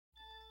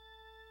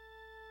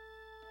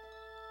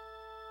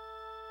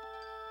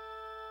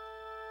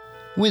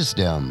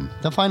Wisdom,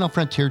 the final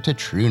frontier to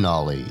true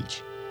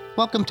knowledge.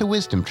 Welcome to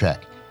Wisdom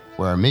Trek,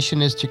 where our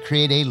mission is to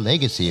create a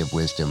legacy of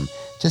wisdom,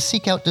 to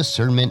seek out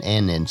discernment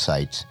and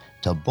insights,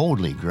 to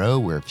boldly grow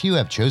where few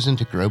have chosen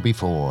to grow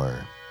before.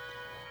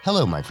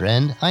 Hello, my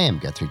friend. I am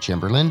Guthrie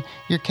Chamberlain,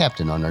 your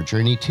captain on our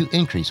journey to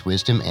increase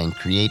wisdom and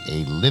create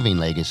a living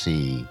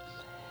legacy.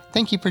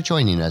 Thank you for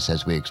joining us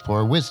as we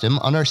explore wisdom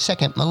on our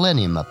second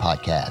Millennium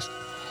podcast.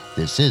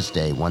 This is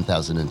day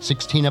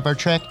 1016 of our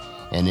trek,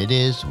 and it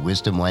is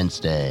Wisdom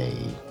Wednesday.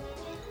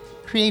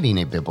 Creating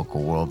a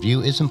biblical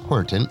worldview is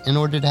important in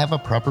order to have a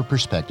proper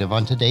perspective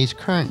on today's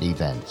current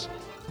events.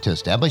 To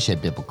establish a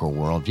biblical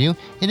worldview,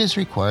 it is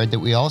required that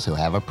we also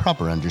have a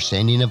proper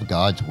understanding of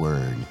God's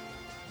Word.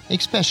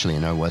 Especially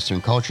in our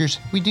Western cultures,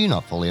 we do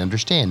not fully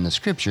understand the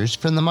Scriptures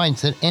from the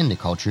mindset and the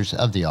cultures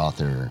of the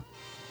author.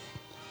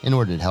 In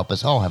order to help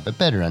us all have a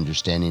better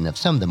understanding of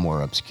some of the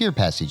more obscure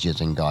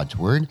passages in God's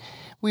Word,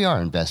 we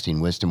are investing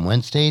Wisdom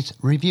Wednesdays,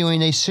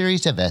 reviewing a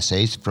series of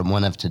essays from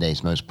one of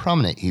today's most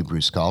prominent Hebrew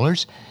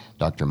scholars,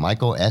 Dr.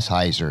 Michael S.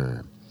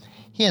 Heiser.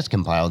 He has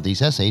compiled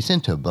these essays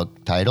into a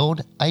book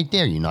titled, I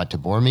Dare You Not to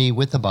Bore Me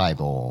with the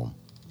Bible.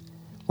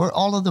 Were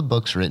all of the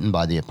books written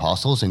by the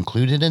apostles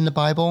included in the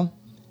Bible?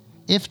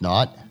 If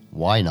not,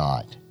 why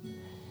not?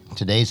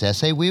 Today's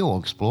essay we will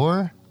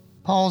explore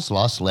Paul's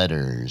Lost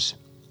Letters.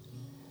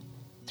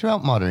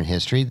 Throughout modern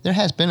history, there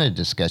has been a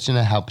discussion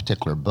of how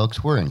particular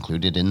books were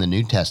included in the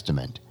New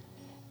Testament.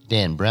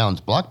 Dan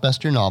Brown's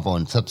blockbuster novel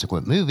and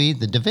subsequent movie,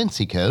 The Da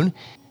Vinci Code,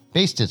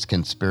 based its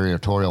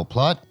conspiratorial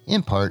plot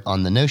in part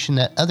on the notion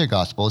that other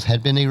gospels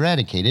had been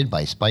eradicated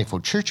by spiteful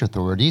church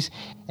authorities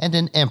and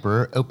an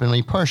emperor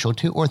openly partial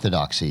to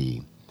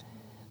orthodoxy.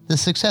 The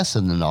success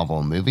of the novel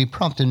and movie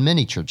prompted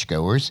many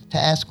churchgoers to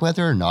ask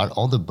whether or not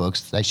all the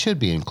books that should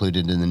be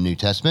included in the New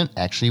Testament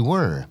actually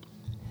were.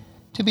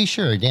 To be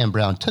sure, Dan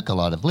Brown took a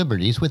lot of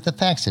liberties with the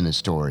facts in his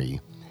story.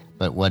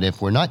 But what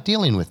if we're not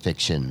dealing with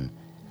fiction?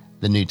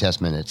 The New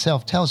Testament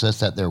itself tells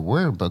us that there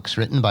were books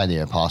written by the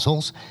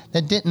apostles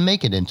that didn't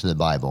make it into the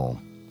Bible.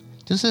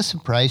 Does this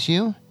surprise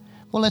you?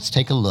 Well, let's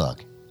take a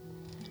look.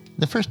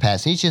 The first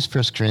passage is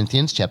 1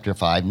 Corinthians chapter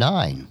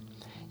 5:9.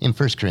 In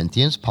 1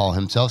 Corinthians, Paul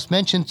himself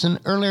mentions an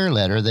earlier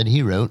letter that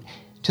he wrote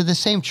to the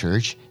same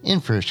church in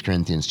 1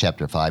 Corinthians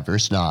chapter 5,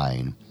 verse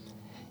 9.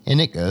 And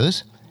it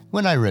goes,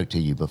 When I wrote to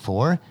you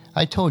before,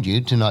 I told you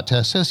not to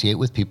associate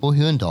with people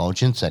who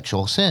indulge in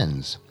sexual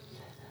sins.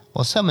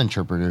 While some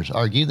interpreters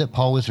argue that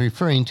Paul was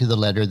referring to the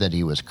letter that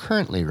he was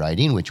currently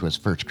writing, which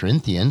was 1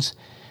 Corinthians,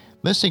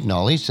 most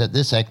acknowledge that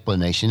this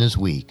explanation is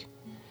weak.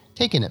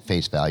 Taken at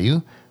face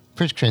value,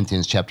 1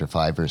 Corinthians chapter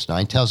 5, verse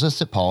 9 tells us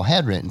that Paul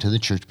had written to the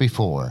church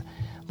before,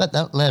 but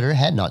that letter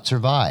had not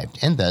survived,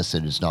 and thus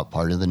it is not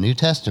part of the New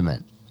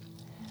Testament.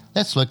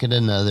 Let's look at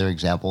another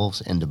example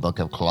in the book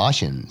of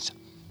Colossians.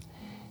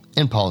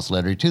 In Paul's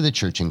letter to the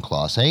church in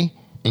Colossae,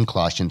 in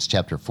Colossians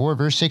chapter 4,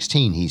 verse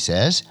 16, he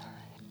says,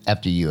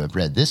 After you have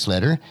read this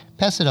letter,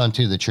 pass it on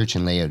to the church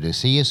in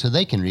Laodicea so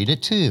they can read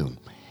it too,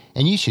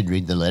 and you should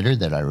read the letter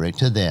that I wrote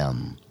to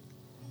them.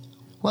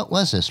 What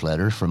was this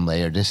letter from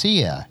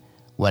Laodicea?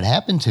 What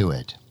happened to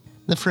it?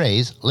 The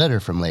phrase, letter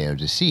from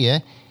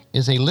Laodicea,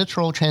 is a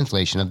literal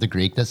translation of the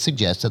Greek that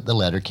suggests that the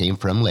letter came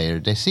from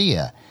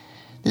Laodicea.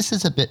 This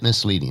is a bit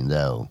misleading,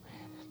 though.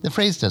 The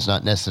phrase does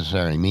not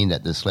necessarily mean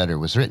that this letter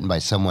was written by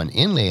someone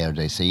in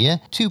Laodicea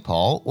to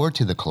Paul or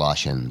to the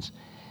Colossians.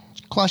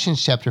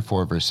 Colossians chapter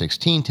 4, verse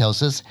 16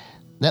 tells us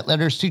that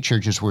letters to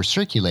churches were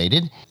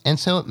circulated, and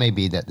so it may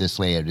be that this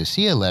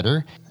Laodicea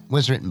letter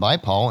was written by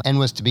Paul and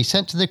was to be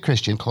sent to the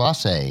Christian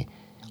Colossae,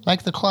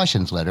 like the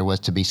Colossians letter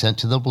was to be sent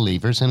to the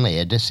believers in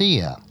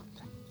Laodicea.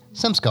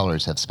 Some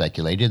scholars have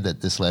speculated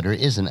that this letter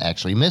isn't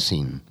actually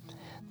missing.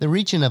 The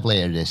region of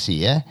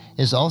Laodicea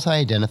is also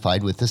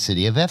identified with the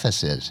city of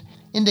Ephesus,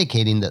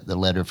 indicating that the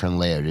letter from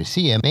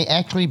Laodicea may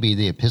actually be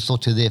the epistle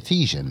to the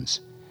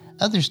Ephesians.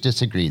 Others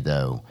disagree,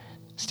 though,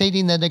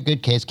 stating that a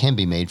good case can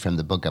be made from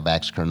the book of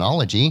Acts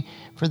chronology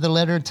for the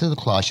letter to the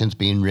Colossians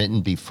being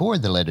written before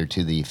the letter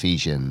to the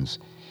Ephesians.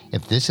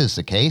 If this is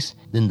the case,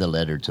 then the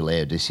letter to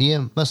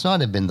Laodicea must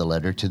not have been the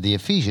letter to the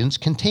Ephesians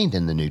contained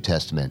in the New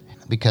Testament,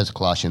 because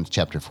Colossians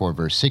chapter 4,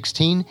 verse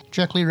 16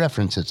 directly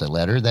references a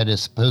letter that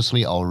is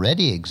supposedly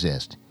already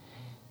exist.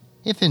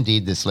 If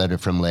indeed this letter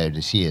from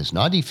Laodicea is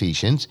not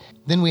Ephesians,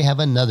 then we have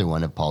another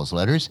one of Paul's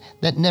letters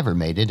that never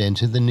made it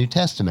into the New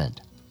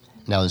Testament.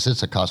 Now, is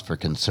this a cause for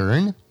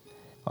concern?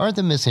 Are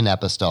the missing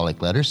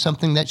apostolic letters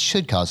something that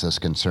should cause us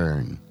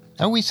concern?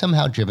 Are we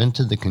somehow driven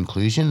to the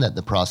conclusion that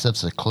the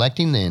process of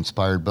collecting the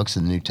inspired books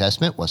of the New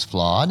Testament was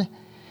flawed?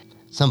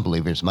 Some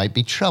believers might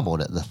be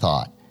troubled at the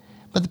thought.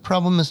 But the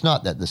problem is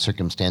not that the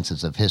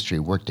circumstances of history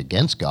worked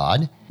against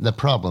God. The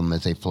problem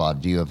is a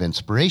flawed view of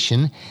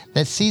inspiration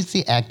that sees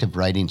the act of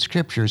writing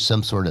Scripture as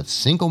some sort of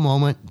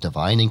single-moment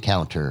divine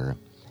encounter.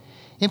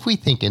 If we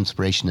think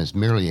inspiration is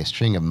merely a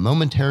string of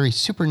momentary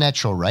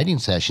supernatural writing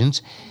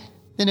sessions,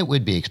 then it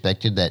would be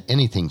expected that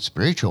anything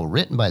spiritual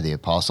written by the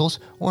apostles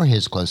or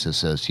his close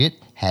associate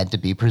had to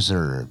be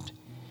preserved.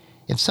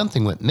 If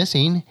something went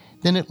missing,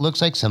 then it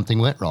looks like something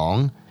went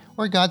wrong,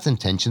 or God's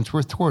intentions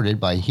were thwarted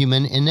by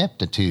human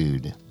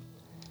ineptitude.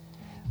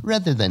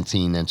 Rather than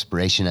seeing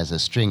inspiration as a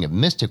string of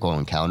mystical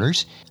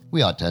encounters,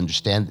 we ought to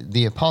understand that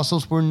the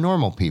apostles were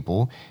normal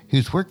people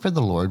whose work for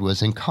the Lord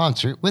was in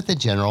concert with the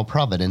general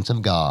providence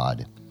of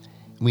God.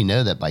 We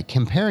know that by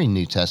comparing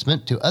New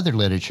Testament to other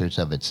literatures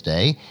of its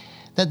day,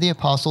 that the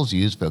apostles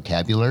used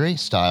vocabulary,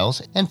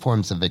 styles, and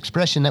forms of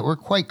expression that were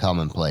quite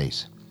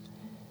commonplace.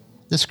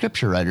 The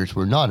scripture writers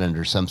were not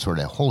under some sort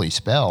of holy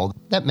spell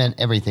that meant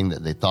everything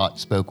that they thought,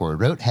 spoke, or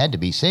wrote had to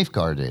be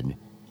safeguarded.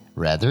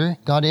 Rather,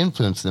 God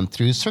influenced them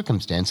through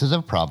circumstances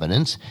of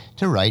providence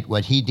to write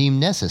what he deemed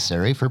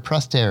necessary for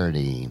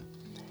posterity.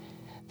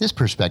 This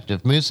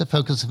perspective moves the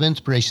focus of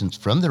inspirations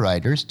from the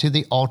writers to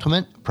the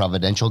ultimate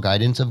providential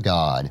guidance of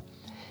God.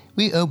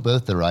 We owe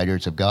both the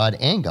writers of God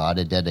and God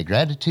a debt of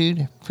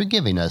gratitude for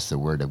giving us the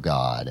Word of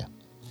God.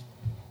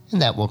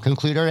 And that will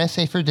conclude our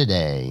essay for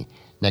today.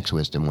 Next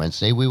Wisdom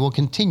Wednesday, we will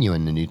continue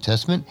in the New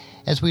Testament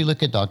as we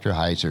look at Dr.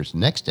 Heiser's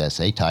next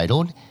essay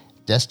titled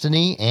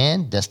Destiny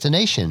and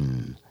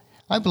Destination.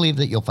 I believe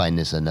that you'll find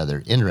this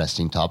another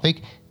interesting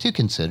topic to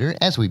consider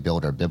as we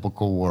build our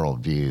biblical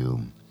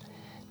worldview.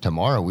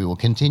 Tomorrow we will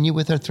continue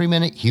with our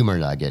 3-minute humor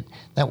nugget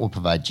that will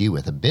provide you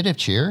with a bit of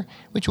cheer,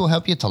 which will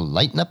help you to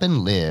lighten up and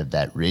live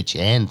that rich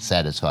and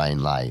satisfying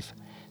life.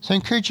 So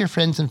encourage your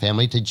friends and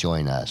family to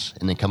join us,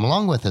 and then come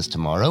along with us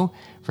tomorrow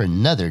for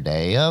another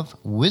day of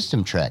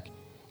Wisdom Trek,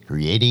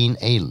 creating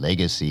a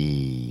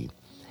legacy.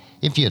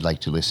 If you'd like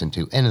to listen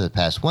to any of the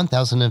past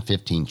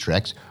 1,015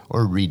 treks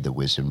or read the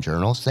Wisdom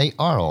Journals, they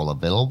are all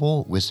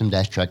available at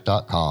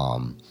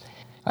wisdom-trek.com.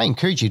 I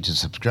encourage you to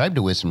subscribe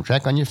to Wisdom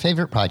Trek on your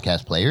favorite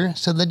podcast player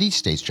so that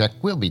each day's trek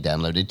will be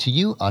downloaded to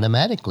you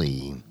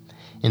automatically.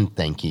 And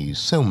thank you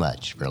so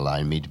much for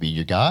allowing me to be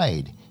your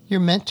guide,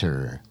 your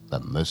mentor,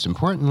 but most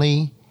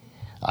importantly,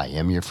 I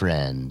am your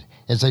friend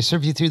as I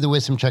serve you through the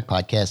Wisdom Trek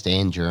podcast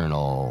and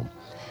journal.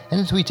 And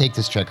as we take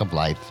this trek of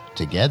life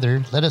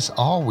together, let us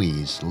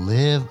always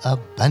live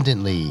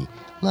abundantly,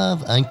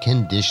 love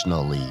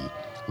unconditionally,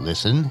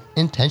 listen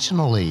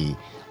intentionally,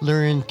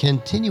 learn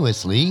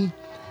continuously,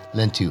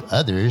 lend to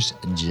others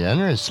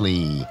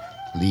generously,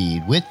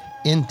 lead with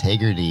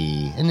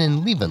integrity, and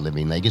then leave a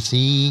living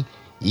legacy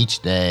each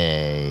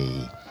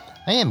day.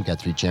 I am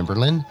Guthrie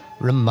Chamberlain,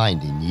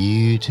 reminding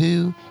you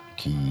to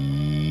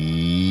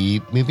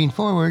keep moving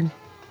forward,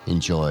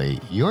 enjoy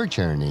your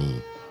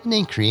journey, and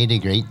then create a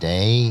great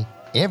day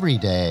every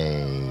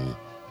day.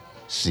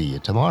 See you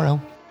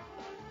tomorrow.